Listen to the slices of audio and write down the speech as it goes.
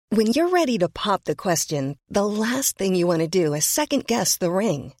When you're ready to pop the question, the last thing you want to do is second-guess the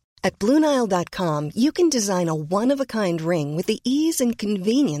ring. At BlueNile.com, you can design a one-of-a-kind ring with the ease and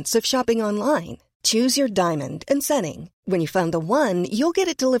convenience of shopping online. Choose your diamond and setting. When you find the one, you'll get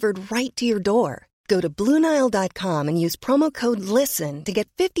it delivered right to your door. Go to BlueNile.com and use promo code LISTEN to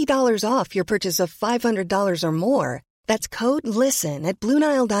get $50 off your purchase of $500 or more. That's code LISTEN at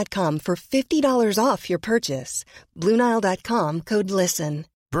BlueNile.com for $50 off your purchase. BlueNile.com, code LISTEN.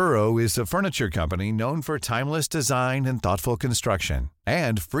 Burrow is a furniture company known for timeless design and thoughtful construction,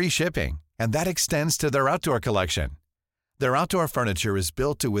 and free shipping, and that extends to their outdoor collection. Their outdoor furniture is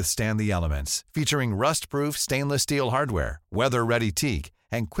built to withstand the elements, featuring rust-proof stainless steel hardware, weather-ready teak,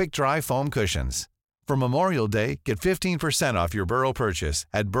 and quick-dry foam cushions. For Memorial Day, get 15% off your Burrow purchase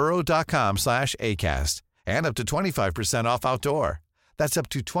at burrow.com/ACAST and up to 25% off outdoor. That's up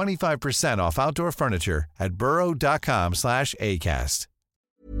to 25% off outdoor furniture at burrow.com/ACAST.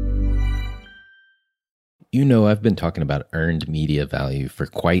 You know, I've been talking about earned media value for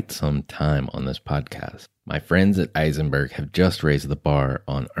quite some time on this podcast. My friends at Eisenberg have just raised the bar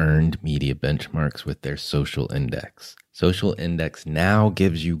on earned media benchmarks with their Social Index. Social Index now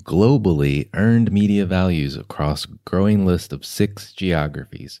gives you globally earned media values across a growing list of 6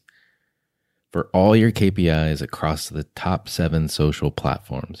 geographies for all your KPIs across the top 7 social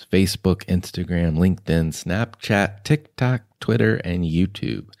platforms: Facebook, Instagram, LinkedIn, Snapchat, TikTok, Twitter, and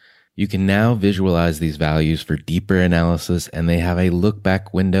YouTube. You can now visualize these values for deeper analysis, and they have a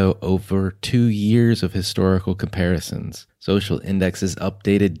look-back window over 2 years of historical comparisons. Social Index is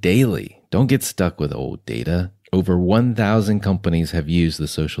updated daily. Don't get stuck with old data. Over 1,000 companies have used the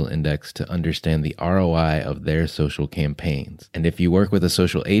Social Index to understand the ROI of their social campaigns. And if you work with a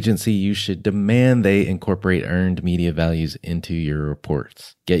social agency, you should demand they incorporate earned media values into your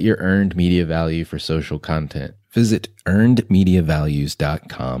reports. Get your earned media value for social content. Visit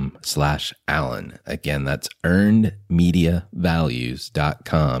earnedmediavalues.com/Alan. Again, that's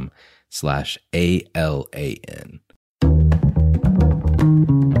earnedmediavalues.com/ALAN.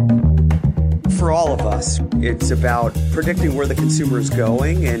 For all of us, it's about predicting where the consumer is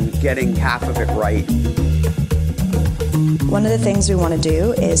going and getting half of it right. One of the things we want to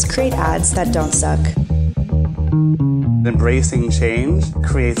do is create ads that don't suck. Embracing change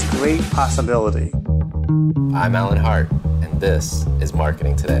creates great possibility. I'm Alan Hart, and this is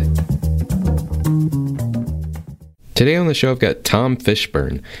Marketing Today. Today on the show, I've got Tom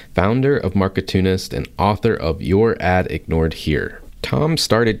Fishburne, founder of Marketoonist and author of Your Ad Ignored Here. Tom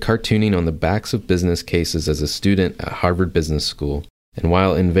started cartooning on the backs of business cases as a student at Harvard Business School. And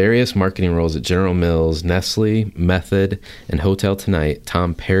while in various marketing roles at General Mills, Nestle, Method, and Hotel Tonight,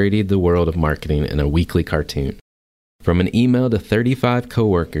 Tom parodied the world of marketing in a weekly cartoon. From an email to 35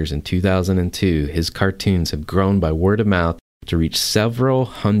 coworkers in 2002, his cartoons have grown by word of mouth to reach several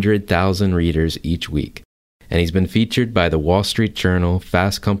 100,000 readers each week. And he's been featured by the Wall Street Journal,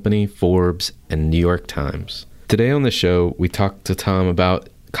 Fast Company, Forbes, and New York Times. Today on the show, we talked to Tom about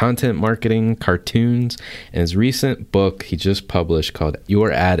content marketing, cartoons, and his recent book he just published called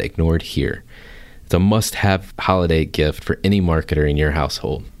Your Ad Ignored Here. It's a must-have holiday gift for any marketer in your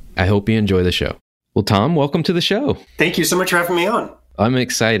household. I hope you enjoy the show. Well, Tom, welcome to the show. Thank you so much for having me on. I'm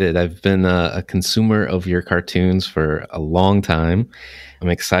excited. I've been a consumer of your cartoons for a long time. I'm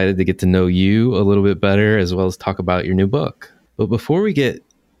excited to get to know you a little bit better, as well as talk about your new book. But before we get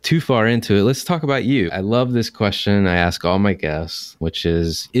too far into it, let's talk about you. I love this question I ask all my guests, which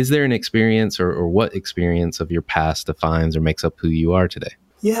is there an experience or what experience of your past defines or makes up who you are today?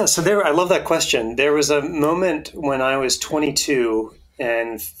 Yeah, I love that question. There was a moment when I was 22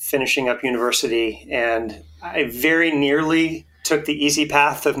 and finishing up university, and I very nearly took the easy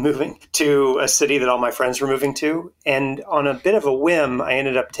path of moving to a city that all my friends were moving to. And on a bit of a whim, I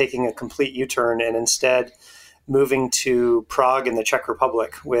ended up taking a complete U-turn and instead moving to Prague in the Czech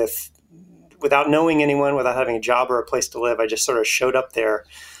Republic without knowing anyone, without having a job or a place to live. I just sort of showed up there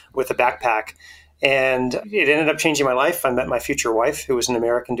with a backpack. And it ended up changing my life. I met my future wife, who was an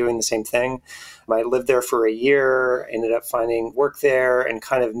American doing the same thing. I lived there for a year, ended up finding work there and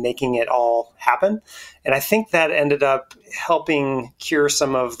kind of making it all happen. And I think that ended up helping cure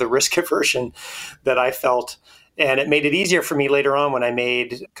some of the risk aversion that I felt. And it made it easier for me later on when I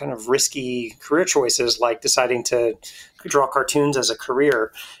made kind of risky career choices, like deciding to draw cartoons as a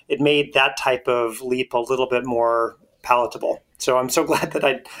career. It made that type of leap a little bit more palatable. So I'm so glad that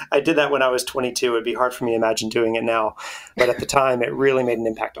I did that when I was 22. It'd be hard for me to imagine doing it now. But at the time, it really made an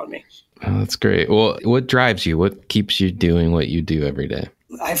impact on me. Oh, that's great. Well, what drives you? What keeps you doing what you do every day?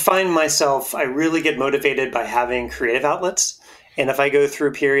 I find myself, I really get motivated by having creative outlets. And if I go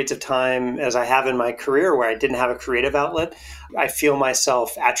through periods of time, as I have in my career, where I didn't have a creative outlet, I feel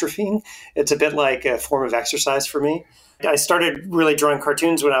myself atrophying. It's a bit like a form of exercise for me. I started really drawing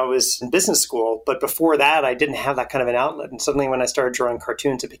cartoons when I was in business school, but before that, I didn't have that kind of an outlet. And suddenly when I started drawing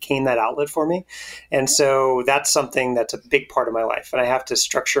cartoons, it became that outlet for me. And so that's something that's a big part of my life. And I have to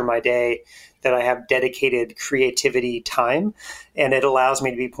structure my day that I have dedicated creativity time, and it allows me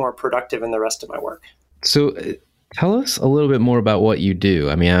to be more productive in the rest of my work. So tell us a little bit more about what you do.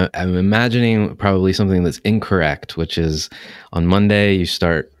 I mean, I'm imagining probably something that's incorrect, which is on Monday, you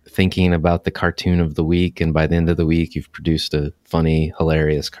start thinking about the cartoon of the week, and by the end of the week, you've produced a funny,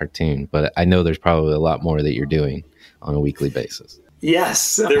 hilarious cartoon. But I know there's probably a lot more that you're doing on a weekly basis.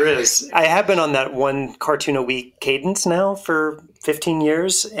 Yes, there is. I have been on that one cartoon a week cadence now for 15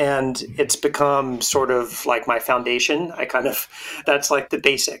 years, and it's become sort of like my foundation. That's like the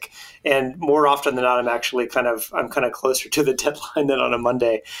basic. And more often than not, I'm kind of closer to the deadline than on a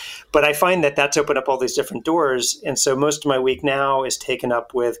Monday. But I find that that's opened up all these different doors. And so most of my week now is taken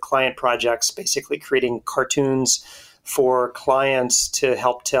up with client projects, basically creating cartoons for clients to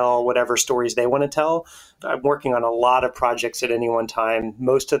help tell whatever stories they want to tell. I'm working on a lot of projects at any one time.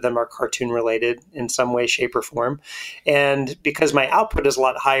 Most of them are cartoon related in some way, shape, or form. And because my output is a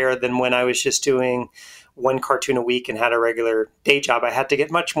lot higher than when I was just doing one cartoon a week and had a regular day job, I had to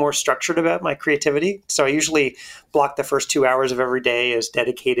get much more structured about my creativity. So I usually block the first 2 hours of every day as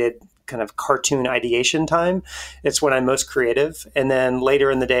dedicated kind of cartoon ideation time. It's when I'm most creative. And then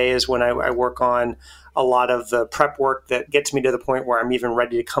later in the day is when I work on a lot of the prep work that gets me to the point where I'm even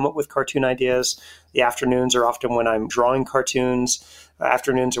ready to come up with cartoon ideas. The afternoons are often when I'm drawing cartoons.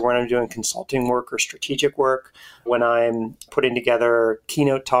 Afternoons are when I'm doing consulting work or strategic work, when I'm putting together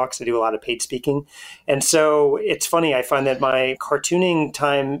keynote talks. I do a lot of paid speaking. And so it's funny, I find that my cartooning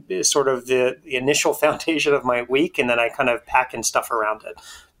time is sort of the initial foundation of my week, and then I kind of pack in stuff around it.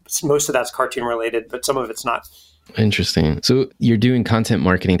 Most of that's cartoon related, but some of it's not. Interesting. So you're doing content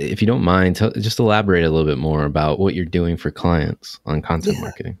marketing. If you don't mind, just elaborate a little bit more about what you're doing for clients on content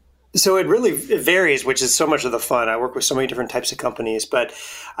marketing. So it varies, which is so much of the fun. I work with so many different types of companies, but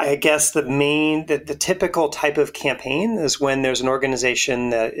I guess the typical type of campaign is when there's an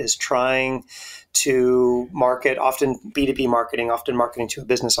organization that is trying to market, often B2B marketing, often marketing to a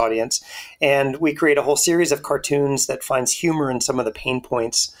business audience. And we create a whole series of cartoons that finds humor in some of the pain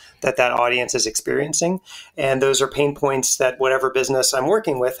points that audience is experiencing. And those are pain points that whatever business I'm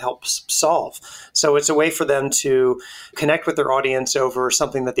working with helps solve. So it's a way for them to connect with their audience over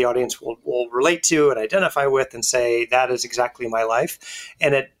something that the audience will relate to and identify with and say, that is exactly my life.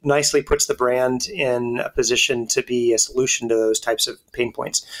 And it nicely puts the brand in a position to be a solution to those types of pain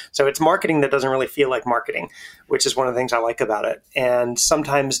points. So it's marketing that doesn't really feel like marketing, which is one of the things I like about it. And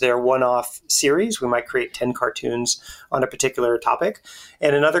sometimes they're one-off series. We might create 10 cartoons on a particular topic.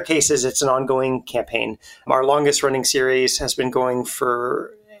 And in other cases, it's an ongoing campaign. Our longest running series has been going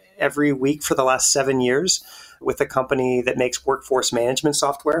for every week for the last 7 years with a company that makes workforce management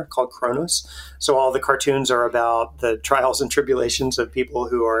software called Kronos. So all the cartoons are about the trials and tribulations of people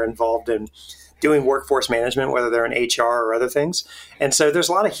who are involved in doing workforce management, whether they're in HR or other things. And so there's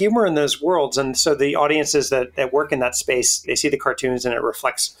a lot of humor in those worlds. And so the audiences that work in that space, they see the cartoons and it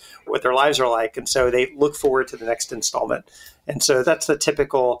reflects what their lives are like. And so they look forward to the next installment. And so that's the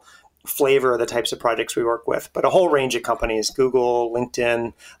typical flavor of the types of projects we work with, but a whole range of companies, Google,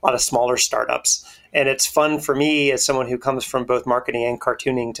 LinkedIn, a lot of smaller startups. And it's fun for me as someone who comes from both marketing and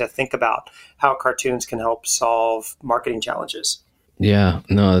cartooning to think about how cartoons can help solve marketing challenges. Yeah,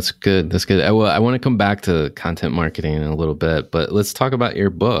 no, that's good. That's good. I want to come back to content marketing in a little bit, but let's talk about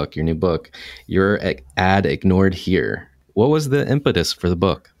your book, your new book, Your Ad Ignored Here. What was the impetus for the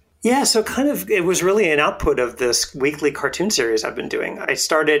book? Yeah, so it was really an output of this weekly cartoon series I've been doing. I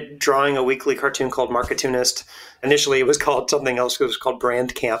started drawing a weekly cartoon called Marketoonist. Initially, it was called something else. It was called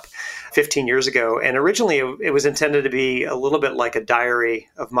Brand Camp 15 years ago. And originally, it was intended to be a little bit like a diary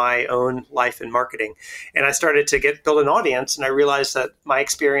of my own life in marketing. And I started to build an audience, and I realized that my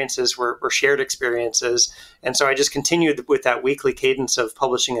experiences were shared experiences. And so I just continued with that weekly cadence of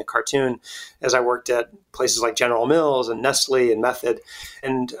publishing a cartoon as I worked at places like General Mills and Nestle and Method.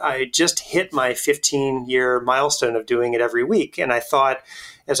 And I just hit my 15-year milestone of doing it every week. And I thought,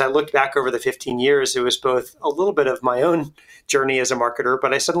 as I looked back over the 15 years, it was both a little bit of my own journey as a marketer,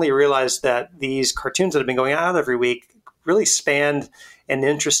 but I suddenly realized that these cartoons that have been going out every week really spanned an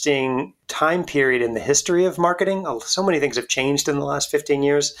interesting time period in the history of marketing. So many things have changed in the last 15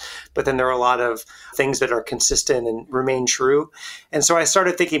 years, but then there are a lot of things that are consistent and remain true. And so I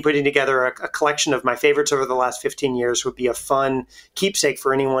started thinking putting together a collection of my favorites over the last 15 years would be a fun keepsake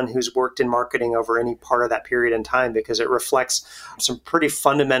for anyone who's worked in marketing over any part of that period in time, because it reflects some pretty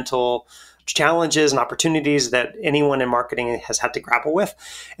fundamental challenges and opportunities that anyone in marketing has had to grapple with.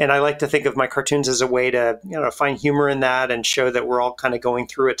 And I like to think of my cartoons as a way to, find humor in that and show that we're all kind of going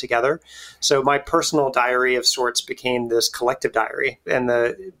through it together. So my personal diary of sorts became this collective diary. And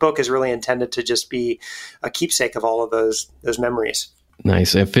the book is really intended to just be a keepsake of all of those memories.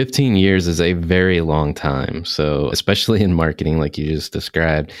 Nice. And 15 years is a very long time. So especially in marketing, like you just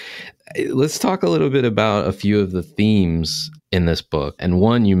described. Let's talk a little bit about a few of the themes in this book. And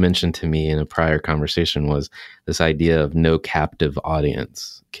one you mentioned to me in a prior conversation was this idea of no captive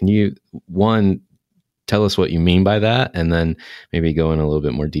audience. Can you, one, tell us what you mean by that, and then maybe go in a little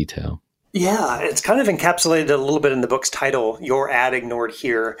bit more detail? Yeah, it's kind of encapsulated a little bit in the book's title, Your Ad Ignored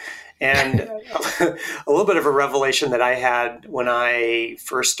Here. And a little bit of a revelation that I had when I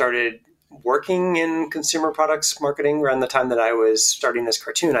first started working in consumer products marketing around the time that I was starting this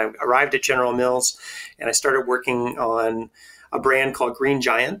cartoon. I arrived at General Mills and I started working on a brand called Green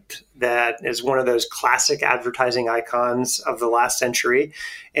Giant that is one of those classic advertising icons of the last century.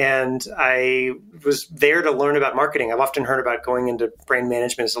 And I was there to learn about marketing. I've often heard about going into brand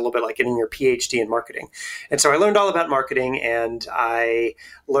management is a little bit like getting your PhD in marketing. And so I learned all about marketing, and I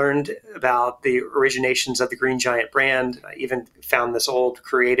learned about the originations of the Green Giant brand. I even found this old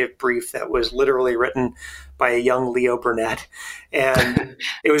creative brief that was literally written by a young Leo Burnett. And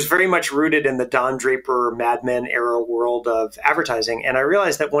it was very much rooted in the Don Draper Mad Men era world of advertising. And I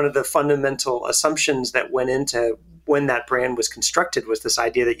realized that one of the fundamental assumptions that went into when that brand was constructed was this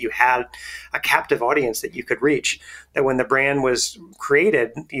idea that you had a captive audience that you could reach, that when the brand was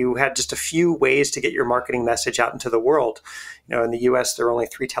created, you had just a few ways to get your marketing message out into the world. In the US, there are only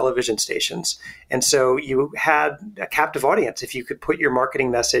 3 television stations. And so you had a captive audience. If you could put your marketing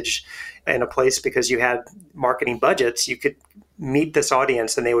message in a place because you had marketing budgets, you could meet this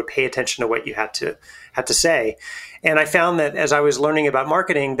audience and they would pay attention to what you had to say. And I found that as I was learning about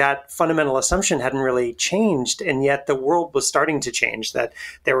marketing, that fundamental assumption hadn't really changed. And yet the world was starting to change, that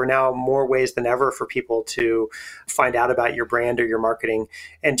there were now more ways than ever for people to find out about your brand or your marketing.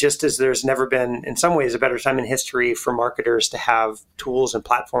 And just as there's never been, in some ways, a better time in history for marketers to have tools and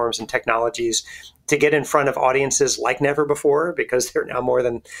platforms and technologies to get in front of audiences like never before, because there are now more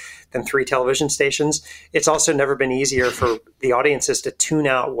than 3 television stations, it's also never been easier for the audiences to tune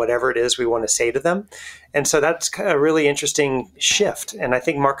out whatever it is we want to say to them. And so that's a really interesting shift. And I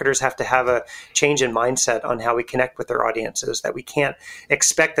think marketers have to have a change in mindset on how we connect with their audiences, that we can't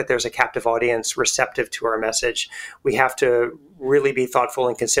expect that there's a captive audience receptive to our message. We have to really be thoughtful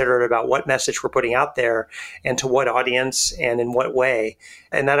and considerate about what message we're putting out there and to what audience and in what way.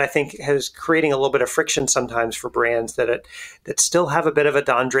 And that, I think, is creating a little bit of friction sometimes for brands that still have a bit of a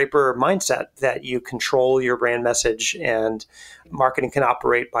Don Draper mindset, that you control your brand message and marketing can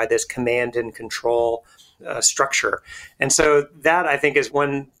operate by this command and control structure. And so that, I think, is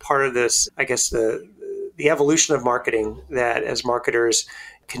one part of this, I guess, the evolution of marketing, that as marketers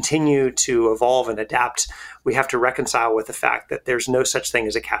continue to evolve and adapt, we have to reconcile with the fact that there's no such thing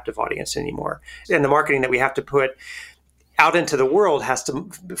as a captive audience anymore. And the marketing that we have to put out into the world has to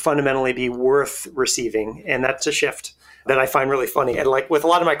fundamentally be worth receiving. And that's a shift that I find really funny. And like with a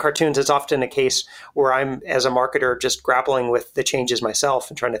lot of my cartoons, it's often a case where I'm, as a marketer, just grappling with the changes myself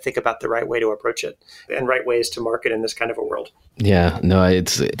and trying to think about the right way to approach it and right ways to market in this kind of a world. Yeah, no,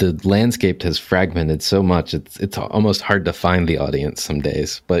 it's the landscape has fragmented so much. It's almost hard to find the audience some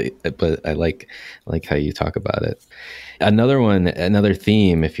days, but I like how you talk about it. Another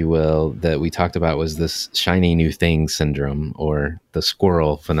theme, if you will, that we talked about was this shiny new thing syndrome, or the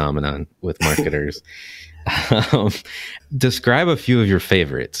squirrel phenomenon with marketers. Describe a few of your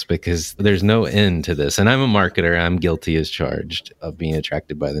favorites, because there's no end to this. And I'm a marketer. I'm guilty as charged of being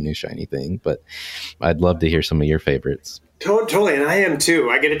attracted by the new shiny thing, but I'd love to hear some of your favorites. Totally. And I am too.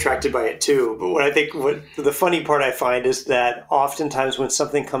 I get attracted by it too. But what the funny part I find is that oftentimes when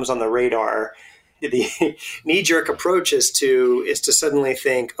something comes on the radar, the knee-jerk approach is to suddenly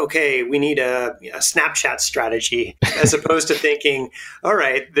think, okay, we need a Snapchat strategy, as opposed to thinking, all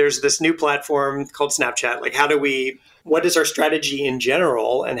right, there's this new platform called Snapchat. Like, how do we what is our strategy in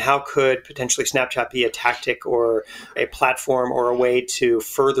general, and how could potentially Snapchat be a tactic or a platform or a way to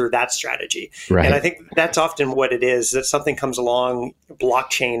further that strategy? Right. And I think that's often what it is, that something comes along.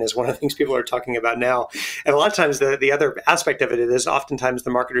 Blockchain is one of the things people are talking about now. And a lot of times the other aspect of it is oftentimes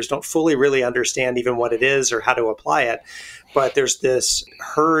the marketers don't fully really understand even what it is or how to apply it. But there's this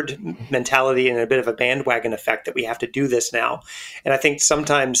herd mentality and a bit of a bandwagon effect that we have to do this now. And I think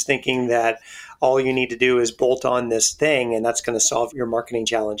sometimes thinking that all you need to do is bolt on this thing and that's going to solve your marketing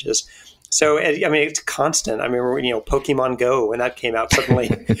challenges. So, I mean, it's constant. I mean, Pokemon Go, when that came out, suddenly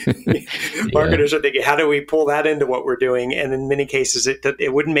marketers are thinking, how do we pull that into what we're doing? And in many cases,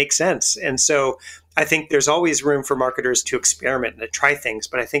 it wouldn't make sense. And so I think there's always room for marketers to experiment and to try things,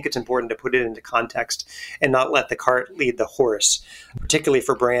 but I think it's important to put it into context and not let the cart lead the horse, particularly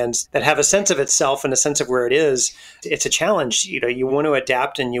for brands that have a sense of itself and a sense of where it is. It's a challenge. You want to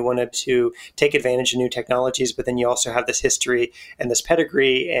adapt and you want to take advantage of new technologies, but then you also have this history and this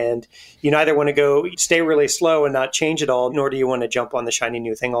pedigree, and you neither want to go stay really slow and not change it all, nor do you want to jump on the shiny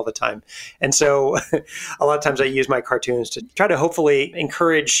new thing all the time. And so a lot of times I use my cartoons to try to hopefully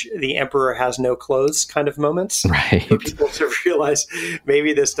encourage the emperor has no clothes kind of moments, right? For people to realize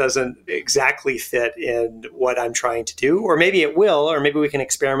maybe this doesn't exactly fit in what I'm trying to do, or maybe it will, or maybe we can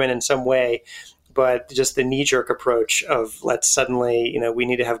experiment in some way. But just the knee-jerk approach of let's suddenly, we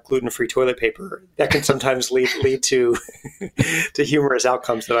need to have gluten-free toilet paper, that can sometimes lead to to humorous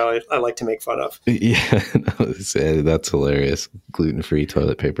outcomes that I like to make fun of. Yeah, that's hilarious. Gluten-free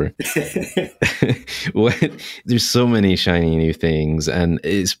toilet paper. There's so many shiny new things, and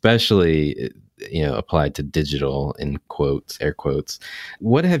especially applied to digital, in quotes, air quotes.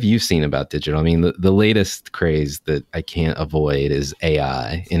 What have you seen about digital? I mean, the latest craze that I can't avoid is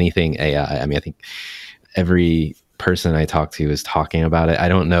AI, anything AI. I mean, I think every person I talk to is talking about it. I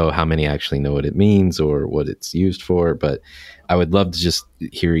don't know how many actually know what it means or what it's used for, but I would love to just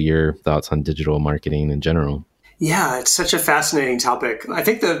hear your thoughts on digital marketing in general. Yeah, it's such a fascinating topic. I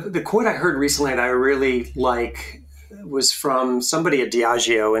think the quote I heard recently that I really like was from somebody at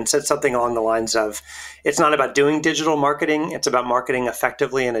Diageo, and said something along the lines of, it's not about doing digital marketing, it's about marketing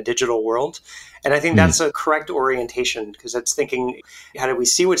effectively in a digital world. And I think that's a correct orientation, because it's thinking, how do we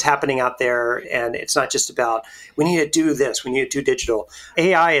see what's happening out there? And it's not just about, we need to do this, we need to do digital.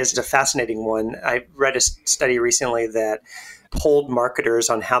 AI is a fascinating one. I read a study recently that polled marketers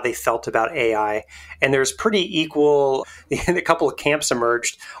on how they felt about AI. And there's pretty equal, a couple of camps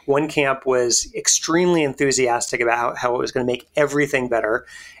emerged. One camp was extremely enthusiastic about how it was going to make everything better.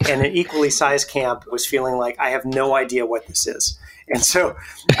 And an equally sized camp was feeling like, I have no idea what this is. And so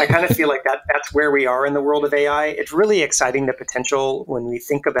I kind of feel like that's where we are in the world of AI. It's really exciting, the potential when we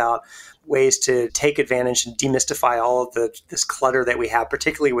think about ways to take advantage and demystify all of this clutter that we have,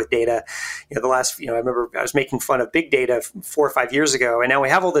 particularly with data. I remember I was making fun of big data 4 or 5 years ago, and now we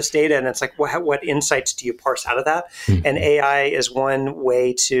have all this data, and it's like, what insights do you parse out of that? Mm-hmm. And AI is one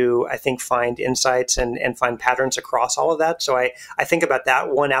way to, I think, find insights and find patterns across all of that. So I think about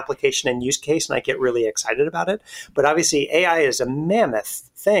that one application and use case, and I get really excited about it. But obviously, AI is a mammoth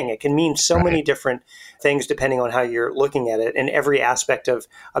thing. It can mean so many different things depending on how you're looking at it in every aspect of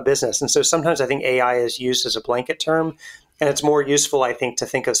a business. And so sometimes I think AI is used as a blanket term, and it's more useful, I think, to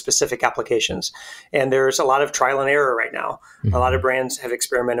think of specific applications. And there's a lot of trial and error right now. Mm-hmm. A lot of brands have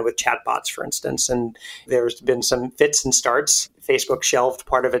experimented with chatbots, for instance, and there's been some fits and starts. Facebook shelved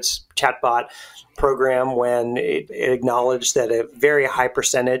part of its chatbot program when it acknowledged that a very high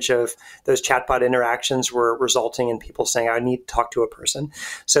percentage of those chatbot interactions were resulting in people saying, I need to talk to a person.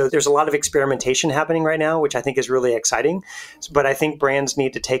 So there's a lot of experimentation happening right now, which I think is really exciting. But I think brands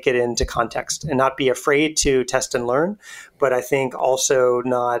need to take it into context and not be afraid to test and learn. But I think also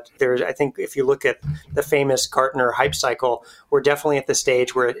I think if you look at the famous Gartner hype cycle, we're definitely at the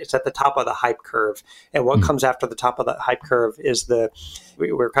stage where it's at the top of the hype curve. And what comes after the top of the hype curve is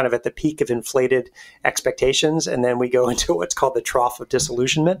we're kind of at the peak of inflated expectations, and then we go into what's called the trough of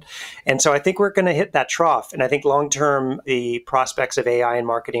disillusionment. And so I think we're going to hit that trough. And I think long-term, the prospects of AI in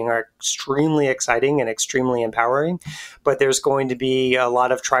marketing are extremely exciting and extremely empowering, but there's going to be a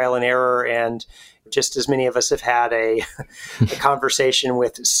lot of trial and error. And just as many of us have had a conversation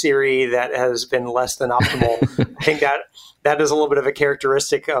with Siri that has been less than optimal, I think that is a little bit of a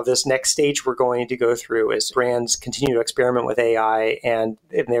characteristic of this next stage we're going to go through as brands continue to experiment with AI. And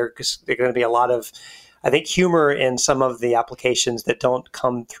there's going to be a lot of, I think, humor in some of the applications that don't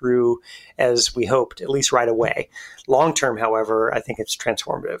come through as we hoped, at least right away. Long term, however, I think it's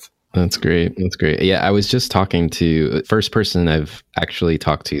transformative. That's great. Yeah, I was just talking to the first person I've actually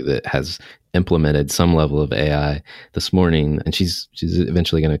talked to that has implemented some level of AI this morning, and she's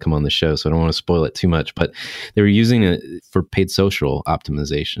eventually going to come on the show, so I don't want to spoil it too much, but they were using it for paid social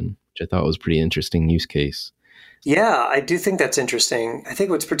optimization, which I thought was a pretty interesting use case. Yeah, I do think that's interesting. I think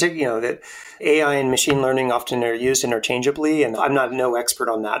what's particular, that AI and machine learning often are used interchangeably, and I'm not no expert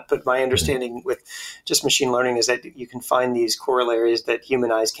on that, but my understanding with just machine learning is that you can find these corollaries that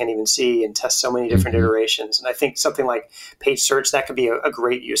human eyes can't even see and test so many different iterations. And I think something like paid search, that could be a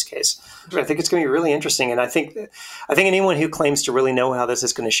great use case. I think it's going to be really interesting. And I think anyone who claims to really know how this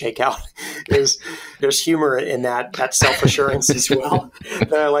is going to shake out there's humor in that self-assurance as well.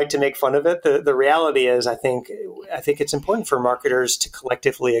 That I like to make fun of it. The reality is, I think it's important for marketers to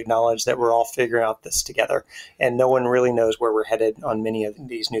collectively acknowledge that we're all figuring out this together, and no one really knows where we're headed on many of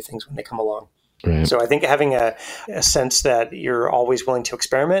these new things when they come along. Right. So I think having a sense that you're always willing to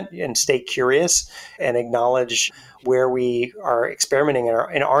experiment and stay curious and acknowledge where we are experimenting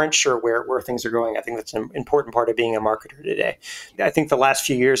and aren't sure where things are going, I think that's an important part of being a marketer today. I think the last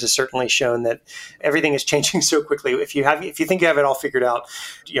few years has certainly shown that everything is changing so quickly. If you think you have it all figured out,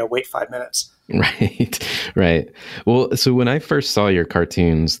 wait 5 minutes. Right. Well, so when I first saw your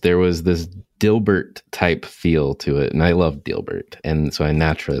cartoons, there was this Dilbert type feel to it. And I love Dilbert. And so I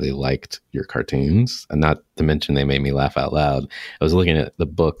naturally liked your cartoons. And not to mention they made me laugh out loud. I was looking at the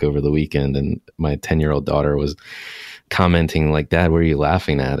book over the weekend, and my 10-year-old daughter was commenting like, "Dad, what are you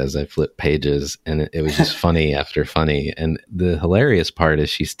laughing at?" as I flipped pages. And it was just funny after funny. And the hilarious part is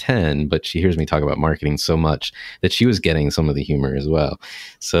she's 10, but she hears me talk about marketing so much that she was getting some of the humor as well.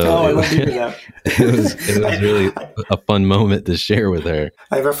 So I love hearing that. It was really a fun moment to share with her.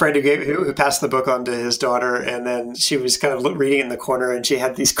 I have a friend who passed the book on to his daughter, and then she was kind of reading it in the corner, and she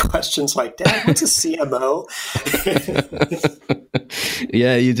had these questions like, "Dad, what's a CMO?"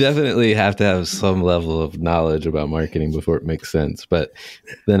 Yeah, you definitely have to have some level of knowledge about marketing before it makes sense, but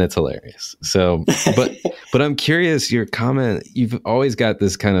then it's hilarious. So, but I'm curious, your comment, you've always got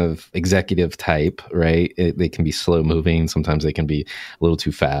this kind of executive type, right? They can be slow moving. Sometimes they can be a little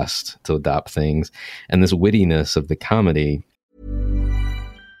too fast to adopt things. And this wittiness of the comedy.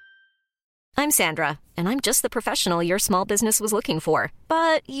 I'm Sandra, and I'm just the professional your small business was looking for.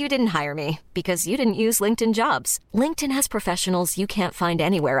 But you didn't hire me because you didn't use LinkedIn Jobs. LinkedIn has professionals you can't find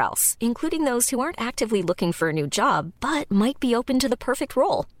anywhere else, including those who aren't actively looking for a new job, but might be open to the perfect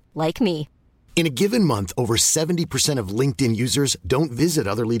role, like me. In a given month, over 70% of LinkedIn users don't visit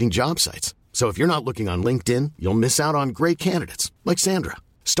other leading job sites. So if you're not looking on LinkedIn, you'll miss out on great candidates like Sandra.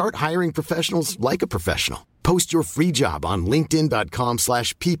 Start hiring professionals like a professional. Post your free job on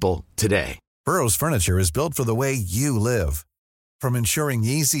linkedin.com/people today. Burrow's furniture is built for the way you live. From ensuring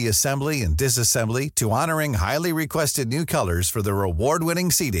easy assembly and disassembly to honoring highly requested new colors for their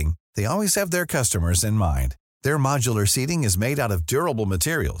award-winning seating, they always have their customers in mind. Their modular seating is made out of durable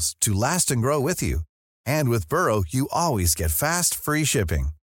materials to last and grow with you. And with Burrow, you always get fast, free shipping.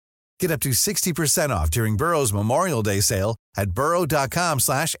 Get up to 60% off during Burrow's Memorial Day sale at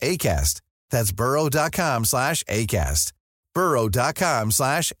burrow.com/ACAST. That's burrow.com/ACAST.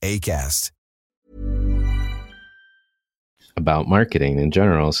 burrow.com/ACAST. About marketing in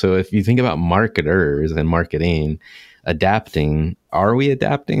general. So if you think about marketers and marketing, adapting, are we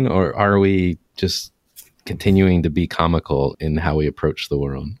adapting, or are we just continuing to be comical in how we approach the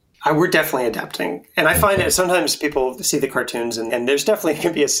world? We're definitely adapting. And I find that sometimes people see the cartoons and there's definitely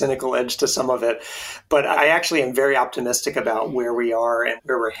can be a cynical edge to some of it. But I actually am very optimistic about where we are and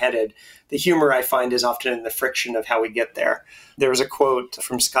where we're headed. The humor I find is often in the friction of how we get there. There was a quote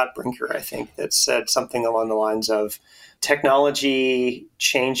from Scott Brinker, I think, that said something along the lines of, technology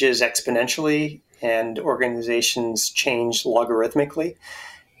changes exponentially and organizations change logarithmically.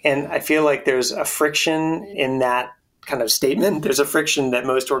 And I feel like there's a friction in that kind of statement. There's a friction that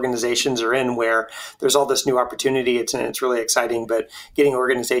most organizations are in where there's all this new opportunity. It's really exciting, but getting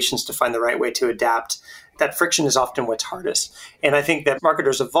organizations to find the right way to adapt, that friction is often what's hardest. And I think that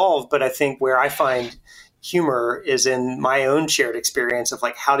marketers evolve, but I think where I find humor is in my own shared experience of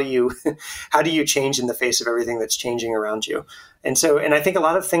like, how do you change in the face of everything that's changing around you? And I think a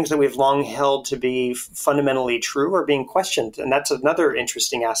lot of things that we've long held to be fundamentally true are being questioned. And that's another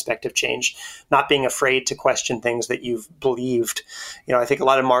interesting aspect of change, not being afraid to question things that you've believed. I think a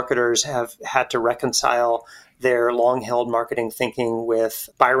lot of marketers have had to reconcile their long-held marketing thinking with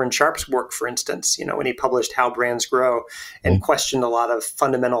Byron Sharp's work, for instance, when he published How Brands Grow and questioned a lot of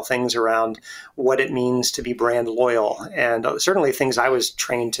fundamental things around what it means to be brand loyal. And certainly things I was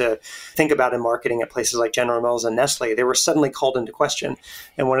trained to think about in marketing at places like General Mills and Nestle, they were suddenly called into question.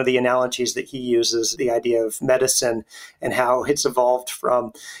 And one of the analogies that he uses, the idea of medicine and how it's evolved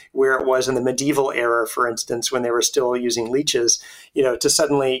from where it was in the medieval era, for instance, when they were still using leeches, to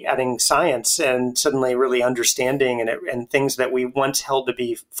suddenly adding science and suddenly really understanding and things that we once held to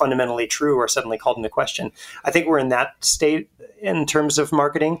be fundamentally true are suddenly called into question. I think we're in that state in terms of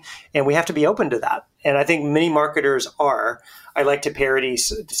marketing, and we have to be open to that. And I think many marketers are. I like to parody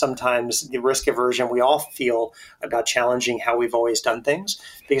sometimes the risk aversion we all feel about challenging how we've always done things,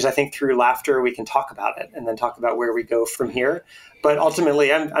 because I think through laughter we can talk about it and then talk about where we go from here. But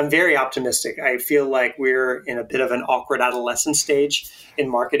ultimately, I'm very optimistic. I feel like we're in a bit of an awkward adolescent stage in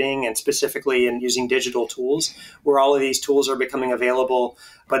marketing, and specifically in using digital tools, where all of these tools are becoming available,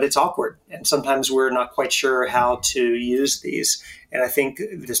 but it's awkward. And sometimes we're not quite sure how to use these. And I think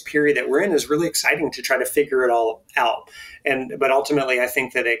this period that we're in is really exciting to try to figure it all out. But ultimately, I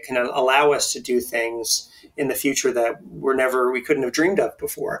think that it can allow us to do things in the future that we couldn't have dreamed of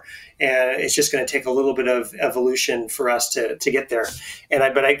before. And it's just going to take a little bit of evolution for us to get there.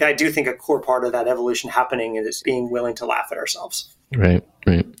 But I do think a core part of that evolution happening is being willing to laugh at ourselves. Right.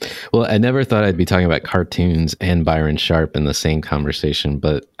 Well, I never thought I'd be talking about cartoons and Byron Sharp in the same conversation,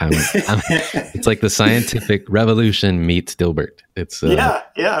 but it's like the scientific revolution meets Dilbert. It's yeah.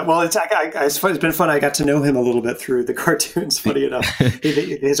 Well, it's been fun. I got to know him a little bit through the cartoons. Funny enough,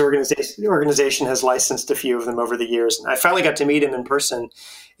 his organization has licensed a few of them over the years, and I finally got to meet him in person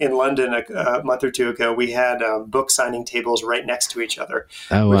in London a month or two ago. We had book signing tables right next to each other,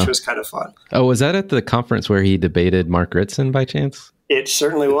 which was kind of fun. Oh, was that at the conference where he debated Mark Ritson by chance? It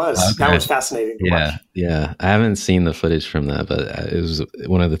certainly was. Okay. That was fascinating to watch. Yeah. I haven't seen the footage from that, but it was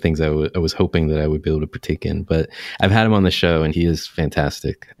one of the things I was hoping that I would be able to partake in. But I've had him on the show, and he is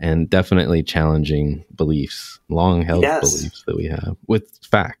fantastic and definitely challenging beliefs, long-held beliefs that we have with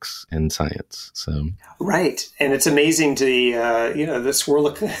facts and science. So right, and it's amazing to the swirl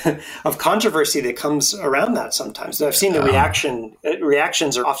of controversy that comes around that sometimes. I've seen the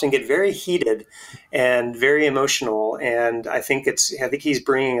reactions are often get very heated and very emotional, and I think he's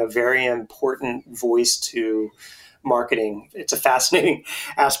bringing a very important voice to marketing. It's a fascinating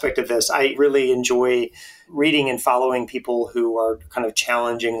aspect of this. I really enjoy reading and following people who are kind of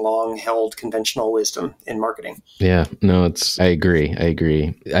challenging long-held conventional wisdom in marketing. Yeah, no, I agree.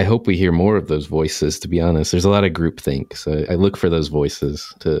 I hope we hear more of those voices, to be honest. There's a lot of groupthink, so I look for those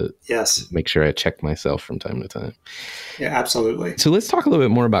voices to make sure I check myself from time to time. Yeah, absolutely. So let's talk a little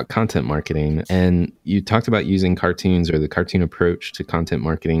bit more about content marketing. And you talked about using cartoons or the cartoon approach to content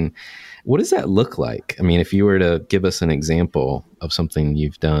marketing. What does that look like? I mean, if you were to give us an example of something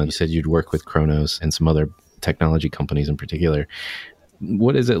you've done, you said you'd work with Kronos and some other technology companies in particular.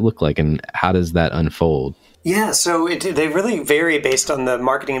 What does it look like, and how does that unfold? Yeah, so they really vary based on the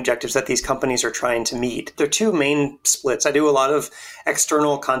marketing objectives that these companies are trying to meet. There are two main splits. I do a lot of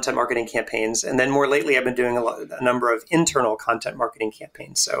external content marketing campaigns, and then more lately I've been doing a number of internal content marketing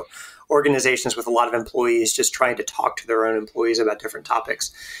campaigns. So organizations with a lot of employees just trying to talk to their own employees about different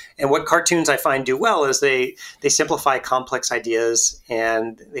topics. And what cartoons I find do well is they simplify complex ideas,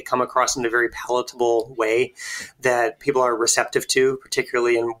 and they come across in a very palatable way that people are receptive to,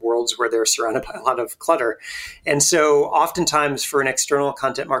 particularly in worlds where they're surrounded by a lot of clutter. And so oftentimes for an external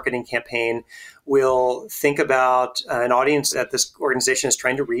content marketing campaign, we'll think about an audience that this organization is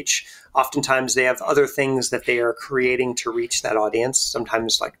trying to reach. Oftentimes they have other things that they are creating to reach that audience,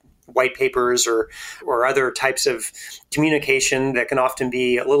 sometimes like white papers or other types of communication that can often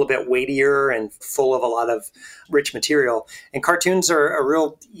be a little bit weightier and full of a lot of rich material. And cartoons are a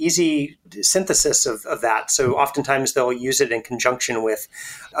real easy synthesis of that. So oftentimes they'll use it in conjunction with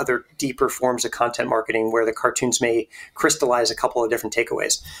other deeper forms of content marketing where the cartoons may crystallize a couple of different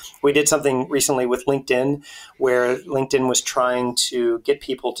takeaways. We did something recently with LinkedIn where LinkedIn was trying to get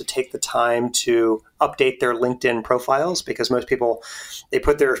people to take the time to update their LinkedIn profiles, because most people, they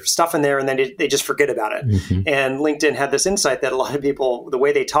put their stuff in there and then they just forget about it. Mm-hmm. And LinkedIn had this insight that a lot of people, the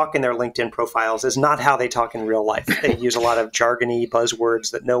way they talk in their LinkedIn profiles is not how they talk in real life. They use a lot of jargony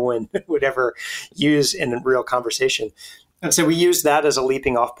buzzwords that no one would ever use in a real conversation. And so we used that as a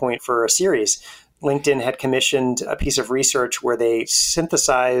leaping off point for a series. LinkedIn had commissioned a piece of research where they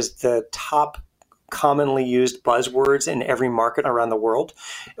synthesized the top commonly used buzzwords in every market around the world,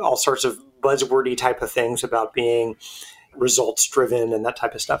 all sorts of buzzwordy type of things about being results driven and that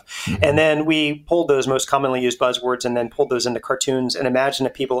type of stuff. And then we pulled those most commonly used buzzwords and then pulled those into cartoons, and imagine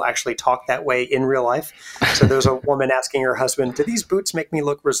if people actually talk that way in real life. So there's a woman asking her husband, do these boots make me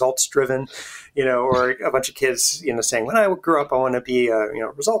look results driven? Or a bunch of kids, saying, when I grew up, I want to be a,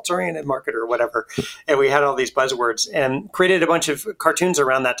 results oriented marketer or whatever. And we had all these buzzwords and created a bunch of cartoons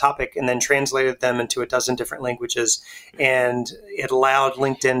around that topic and then translated them into a dozen different languages. And it allowed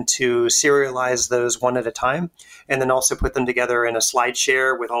LinkedIn to serialize those one at a time, and then also put them together in a slide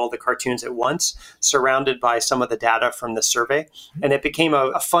share with all the cartoons at once, surrounded by some of the data from the survey. And it became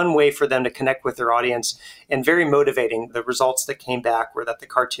a fun way for them to connect with their audience and very motivating. The results that came back were that the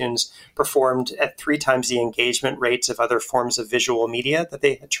cartoons performed at 3 times the engagement rates of other forms of visual media that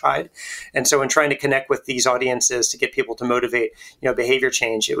they had tried. And so in trying to connect with these audiences to get people to motivate, behavior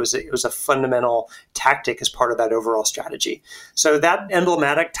change, it was a fundamental tactic as part of that overall strategy. So that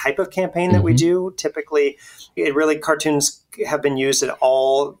emblematic type of campaign that we do, typically, cartoons have been used at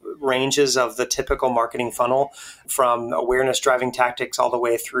all ranges of the typical marketing funnel, from awareness driving tactics all the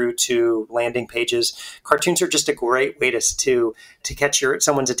way through to landing pages. Cartoons are just a great way to catch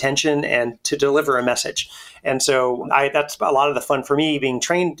someone's attention and to deliver a message. And so that's a lot of the fun for me being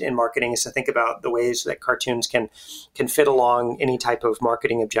trained in marketing, is to think about the ways that cartoons can fit along any type of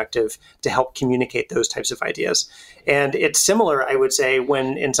marketing objective to help communicate those types of ideas. And it's similar, I would say,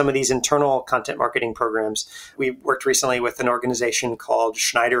 when in some of these internal content marketing programs. We worked recently with an organization called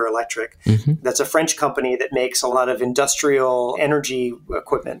Schneider Electric. That's a French company that makes a lot of industrial energy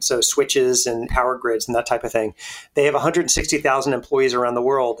equipment, so switches and power grids and that type of thing. They have 160,000 employees around the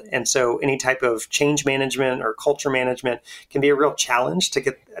world. And so any type of change management or culture management can be a real challenge to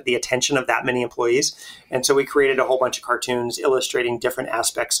get the attention of that many employees. And so we created a whole bunch of cartoons illustrating different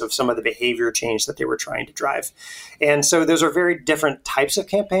aspects of some of the behavior change that they were trying to drive. And so those are very different types of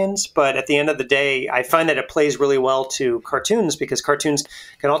campaigns. But at the end of the day, I find that it plays really well to cartoons, because cartoons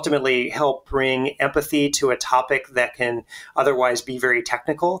can ultimately help bring empathy to a topic that can otherwise be very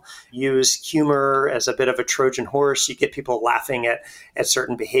technical. Use humor as a bit of a Trojan horse. You get people laughing at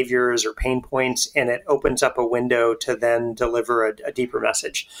certain behaviors or pain points, and it opens up a window to then deliver a deeper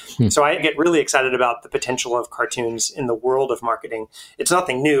message. So I get really excited about the potential of cartoons in the world of marketing. It's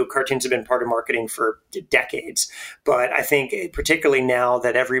nothing new. Cartoons have been part of marketing for decades. But I think particularly now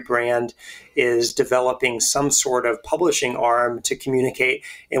that every brand is developing some sort of publishing arm to communicate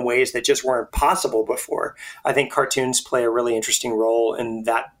in ways that just weren't possible before, I think cartoons play a really interesting role in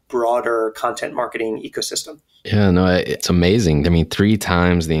that broader content marketing ecosystem. Yeah, no, it's amazing. 3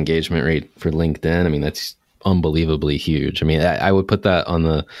 times the engagement rate for LinkedIn. That's unbelievably huge. I would put that on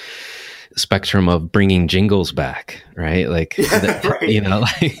the spectrum of bringing jingles back, right? Right.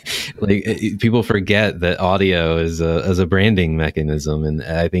 People forget that audio is a branding mechanism. And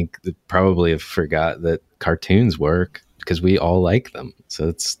I think they probably have forgot that cartoons work because we all like them. So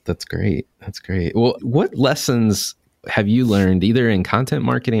that's great. That's great. Well, what lessons have you learned either in content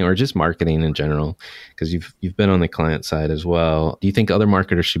marketing or just marketing in general? Because you've been on the client side as well. Do you think other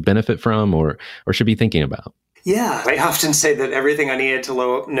marketers should benefit from or should be thinking about? Yeah, I often say that everything I needed to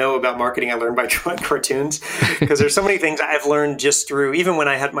know about marketing, I learned by drawing cartoons, because there's so many things I've learned just through, even when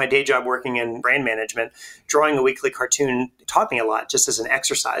I had my day job working in brand management, drawing a weekly cartoon taught me a lot just as an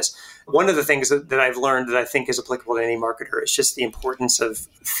exercise. One of the things that I've learned that I think is applicable to any marketer is just the importance of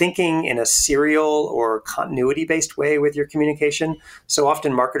thinking in a serial or continuity-based way with your communication. So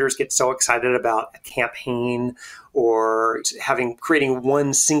often marketers get so excited about a campaign or creating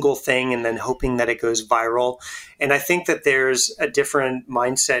one single thing and then hoping that it goes viral. And I think that there's a different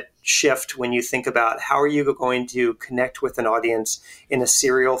mindset shift when you think about how are you going to connect with an audience in a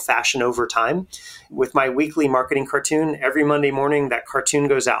serial fashion over time. With my weekly marketing cartoon, every Monday morning, that cartoon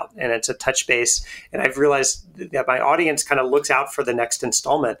goes out and it's a touch base. And I've realized that my audience kind of looks out for the next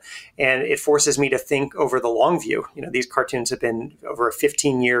installment, and it forces me to think over the long view. These cartoons have been over a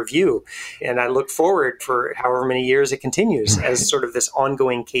 15-year view, and I look forward for however many years it continues as sort of this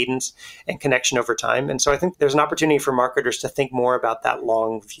ongoing cadence and connection over time. And so I think there's an opportunity for marketers to think more about that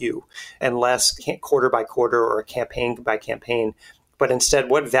long view and less quarter by quarter or campaign by campaign, but instead,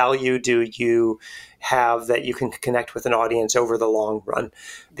 what value do you have that you can connect with an audience over the long run?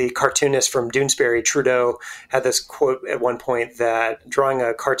 The cartoonist from Doonesbury, Trudeau, had this quote at one point that drawing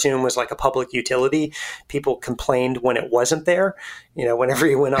a cartoon was like a public utility. People complained when it wasn't there. Whenever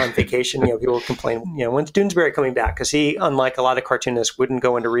he went on vacation, people would complain, when's Doonesbury coming back? Because he, unlike a lot of cartoonists, wouldn't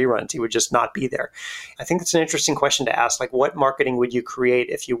go into reruns. He would just not be there. I think it's an interesting question to ask. What marketing would you create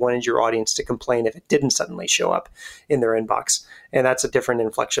if you wanted your audience to complain if it didn't suddenly show up in their inbox? And that's a different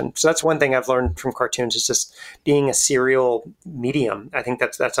inflection. So that's one thing I've learned from cartoons cartoons as just being a serial medium. I think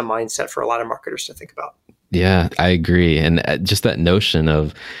that's a mindset for a lot of marketers to think about. Yeah, I agree. And just that notion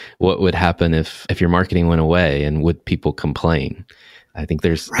of what would happen if your marketing went away and would people complain? I think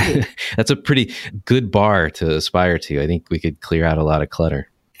there's that's a pretty good bar to aspire to. I think we could clear out a lot of clutter.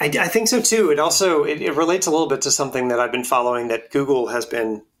 I think so too. It also, it relates a little bit to something that I've been following that Google has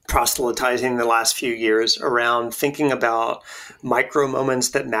been proselytizing the last few years around thinking about micro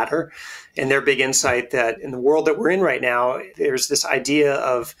moments that matter. And their big insight that in the world that we're in right now, there's this idea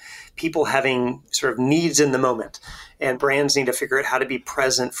of people having sort of needs in the moment. And brands need to figure out how to be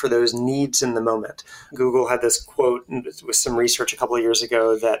present for those needs in the moment. Google had this quote with some research a couple of years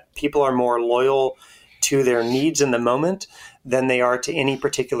ago that people are more loyal to their needs in the moment than they are to any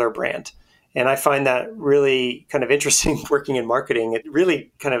particular brand. And I find that really kind of interesting working in marketing. It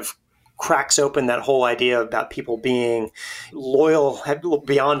really kind of cracks open that whole idea about people being loyal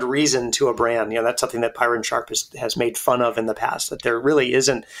beyond reason to a brand. That's something that Byron Sharp has made fun of in the past, that there really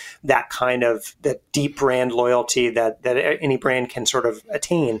isn't that kind of that deep brand loyalty that any brand can sort of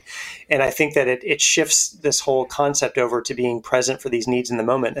attain. And I think that it shifts this whole concept over to being present for these needs in the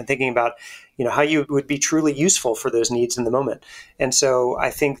moment and thinking about how you would be truly useful for those needs in the moment. And so I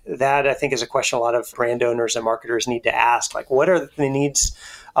think is a question a lot of brand owners and marketers need to ask, like, what are the needs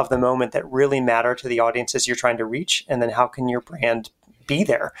of the moment that really matter to the audiences you're trying to reach? And then how can your brand be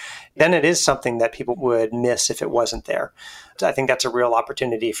there? Then it is something that people would miss if it wasn't there. I think that's a real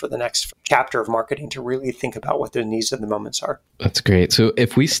opportunity for the next chapter of marketing to really think about what the needs of the moments are. That's great. So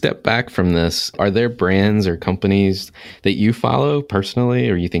if we step back from this, are there brands or companies that you follow personally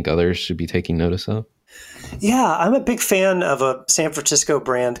or you think others should be taking notice of? Yeah, I'm a big fan of a San Francisco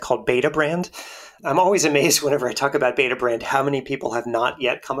brand called Beta Brand. I'm always amazed whenever I talk about Beta Brand, how many people have not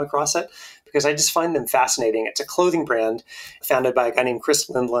yet come across it, because I just find them fascinating. It's a clothing brand founded by a guy named Chris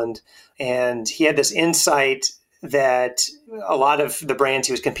Lindland, and he had this insight that a lot of the brands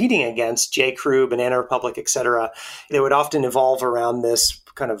he was competing against, J. Crew, Banana Republic, et cetera, they would often evolve around this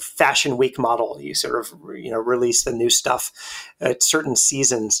kind of fashion week model. You sort of, release the new stuff at certain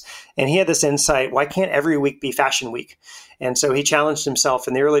seasons. And he had this insight, why can't every week be fashion week? And so he challenged himself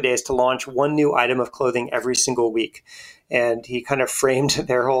in the early days to launch one new item of clothing every single week. And he kind of framed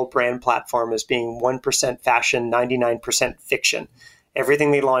their whole brand platform as being 1% fashion, 99% fiction.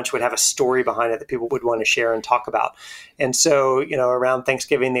 Everything they launched would have a story behind it that people would want to share and talk about. And so, around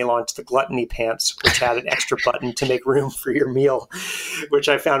Thanksgiving, they launched the Gluttony Pants, which had an extra button to make room for your meal, which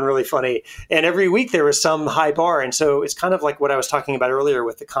I found really funny. And every week there was some high bar. And so it's kind of like what I was talking about earlier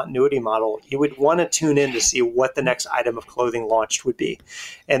with the continuity model. You would want to tune in to see what the next item of clothing launched would be.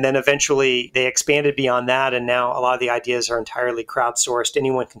 And then eventually they expanded beyond that. And now a lot of the ideas are entirely crowdsourced.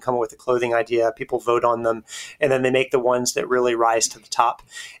 Anyone can come up with a clothing idea. People vote on them. And then they make the ones that really rise to the top.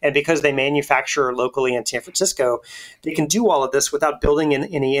 And because they manufacture locally in San Francisco, they can do all of this without building in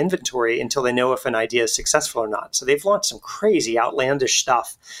any inventory until they know if an idea is successful or not. So they've launched some crazy, outlandish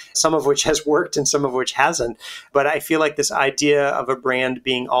stuff, some of which has worked and some of which hasn't. But I feel like this idea of a brand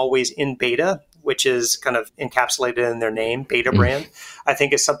being always in beta, which is kind of encapsulated in their name, Beta Brand, I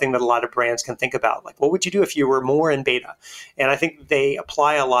think is something that a lot of brands can think about. Like, what would you do if you were more in beta? And I think they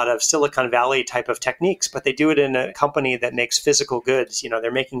apply a lot of Silicon Valley type of techniques, but they do it in a company that makes physical goods.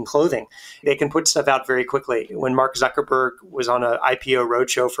 They're making clothing. They can put stuff out very quickly. When Mark Zuckerberg was on an IPO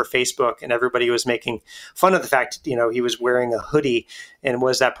roadshow for Facebook and everybody was making fun of the fact, he was wearing a hoodie and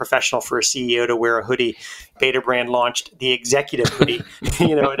was that professional for a CEO to wear a hoodie, Beta Brand launched the executive hoodie,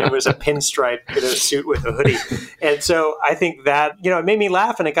 and it was a pinstripe suit with a hoodie. And so I think that, it made me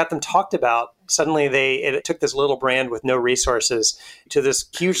laugh and it got them talked about. Suddenly it took this little brand with no resources to this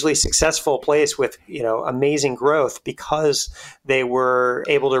hugely successful place with, amazing growth because they were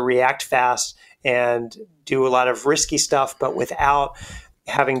able to react fast and do a lot of risky stuff, but without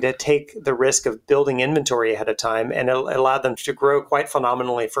having to take the risk of building inventory ahead of time, and it allowed them to grow quite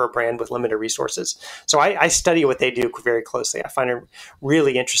phenomenally for a brand with limited resources. So I study what they do very closely. I find it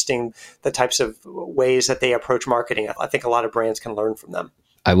really interesting, the types of ways that they approach marketing. I think a lot of brands can learn from them.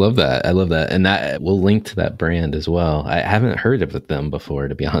 I love that. And that we'll link to that brand as well. I haven't heard of them before,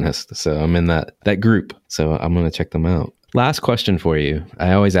 to be honest. So I'm in that group. So I'm going to check them out. Last question for you.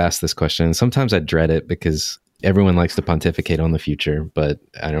 I always ask this question. Sometimes I dread it because everyone likes to pontificate on the future, but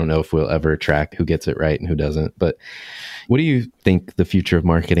I don't know if we'll ever track who gets it right and who doesn't. But what do you think the future of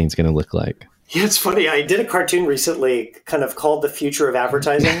marketing is going to look like? Yeah, it's funny. I did a cartoon recently kind of called The Future of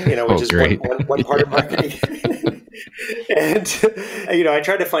Advertising, which is one part of marketing. And, I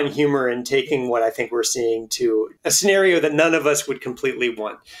try to find humor in taking what I think we're seeing to a scenario that none of us would completely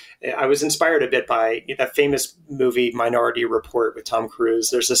want. I was inspired a bit by that famous movie Minority Report with Tom Cruise.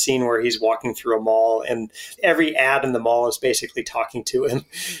 There's a scene where he's walking through a mall and every ad in the mall is basically talking to him.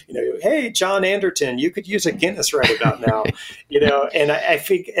 Hey, John Anderton, you could use a Guinness right about now. And I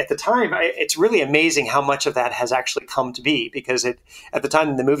think at the time, it's really amazing how much of that has actually come to be, because at the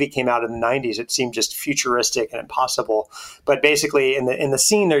time the movie came out in the 90s, it seemed just futuristic and impossible. But basically in the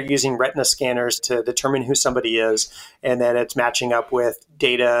scene, they're using retina scanners to determine who somebody is. And then it's matching up with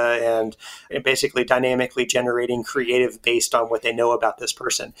data and basically dynamically generating creative based on what they know about this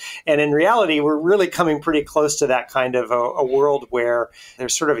person. And in reality, we're really coming pretty close to that kind of a world where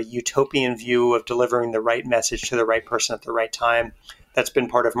there's sort of a utopian view of delivering the right message to the right person at the right time. That's been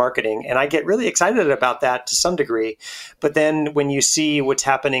part of marketing. And I get really excited about that to some degree. But then when you see what's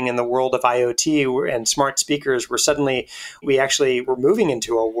happening in the world of IoT and smart speakers, where suddenly we're moving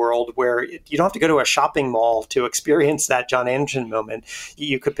into a world where you don't have to go to a shopping mall to experience that John Anderson moment.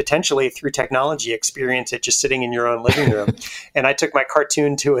 You could potentially, through technology, experience it just sitting in your own living room. And I took my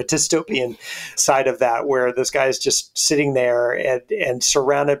cartoon to a dystopian side of that, where this guy's just sitting there and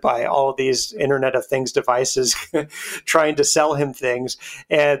surrounded by all of these Internet of Things devices trying to sell him things.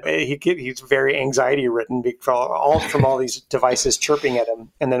 And he's very anxiety ridden from all these devices chirping at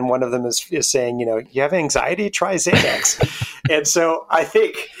him. And then one of them is saying, you have anxiety, try Xanax. And so I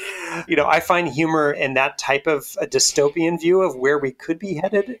think, I find humor in that type of a dystopian view of where we could be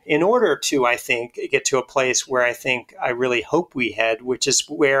headed in order to, I think, get to a place where I really hope we head, which is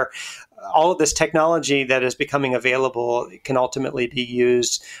where all of this technology that is becoming available can ultimately be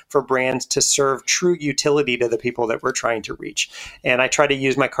used for brands to serve true utility to the people that we're trying to reach. And I try to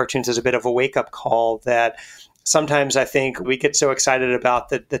use my cartoons as a bit of a wake-up call that sometimes I think we get so excited about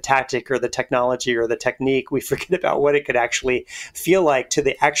the tactic or the technology or the technique, we forget about what it could actually feel like to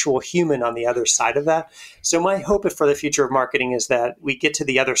the actual human on the other side of that. So my hope for the future of marketing is that we get to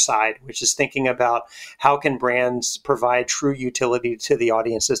the other side, which is thinking about how can brands provide true utility to the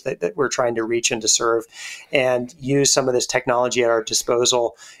audiences that we're trying to reach and to serve, and use some of this technology at our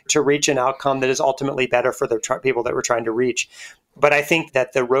disposal to reach an outcome that is ultimately better for the people that we're trying to reach. But I think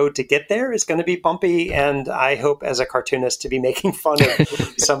that the road to get there is going to be bumpy, and I hope as a cartoonist to be making fun of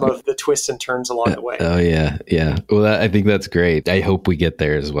some of the twists and turns along the way. Oh, yeah. Yeah. Well, I think that's great. I hope we get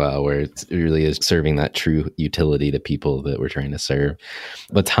there as well, where it really is serving that true utility to people that we're trying to serve.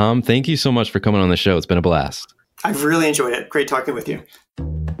 But Tom, thank you so much for coming on the show. It's been a blast. I've really enjoyed it. Great talking with you.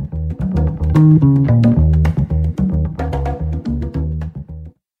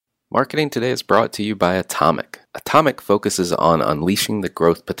 Marketing Today is brought to you by Atomic. Atomic focuses on unleashing the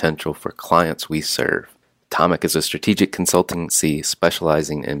growth potential for clients we serve. Atomic is a strategic consultancy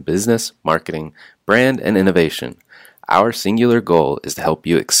specializing in business, marketing, brand, and innovation. Our singular goal is to help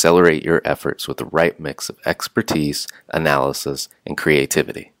you accelerate your efforts with the right mix of expertise, analysis, and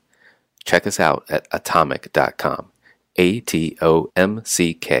creativity. Check us out at atomic.com. ATOMCK.com.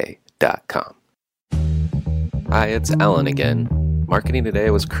 Hi, it's Alan again. Marketing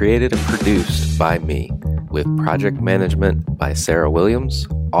Today was created and produced by me, with project management by Sarah Williams,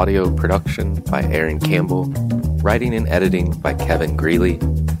 audio production by Aaron Campbell, writing and editing by Kevin Greeley,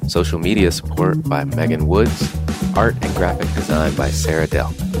 social media support by Megan Woods, art and graphic design by Sarah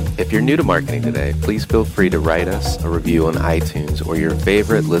Dell. If you're new to Marketing Today, please feel free to write us a review on iTunes or your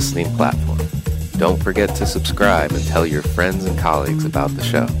favorite listening platform. Don't forget to subscribe and tell your friends and colleagues about the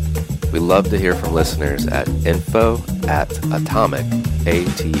show. We love to hear from listeners at info@atomic,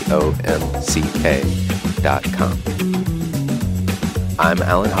 ATOMCK.com. I'm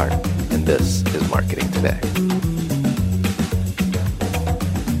Alan Hart, and this is Marketing Today.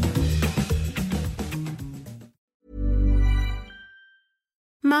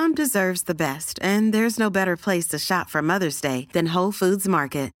 Mom deserves the best, and there's no better place to shop for Mother's Day than Whole Foods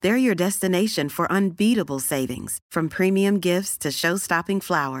Market. They're your destination for unbeatable savings, from premium gifts to show-stopping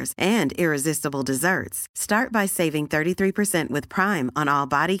flowers and irresistible desserts. Start by saving 33% with Prime on all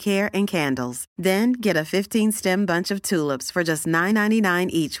body care and candles. Then get a 15-stem bunch of tulips for just $9.99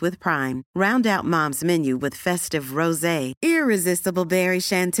 each with Prime. Round out Mom's menu with festive rosé, irresistible berry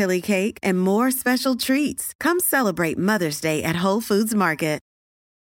chantilly cake, and more special treats. Come celebrate Mother's Day at Whole Foods Market.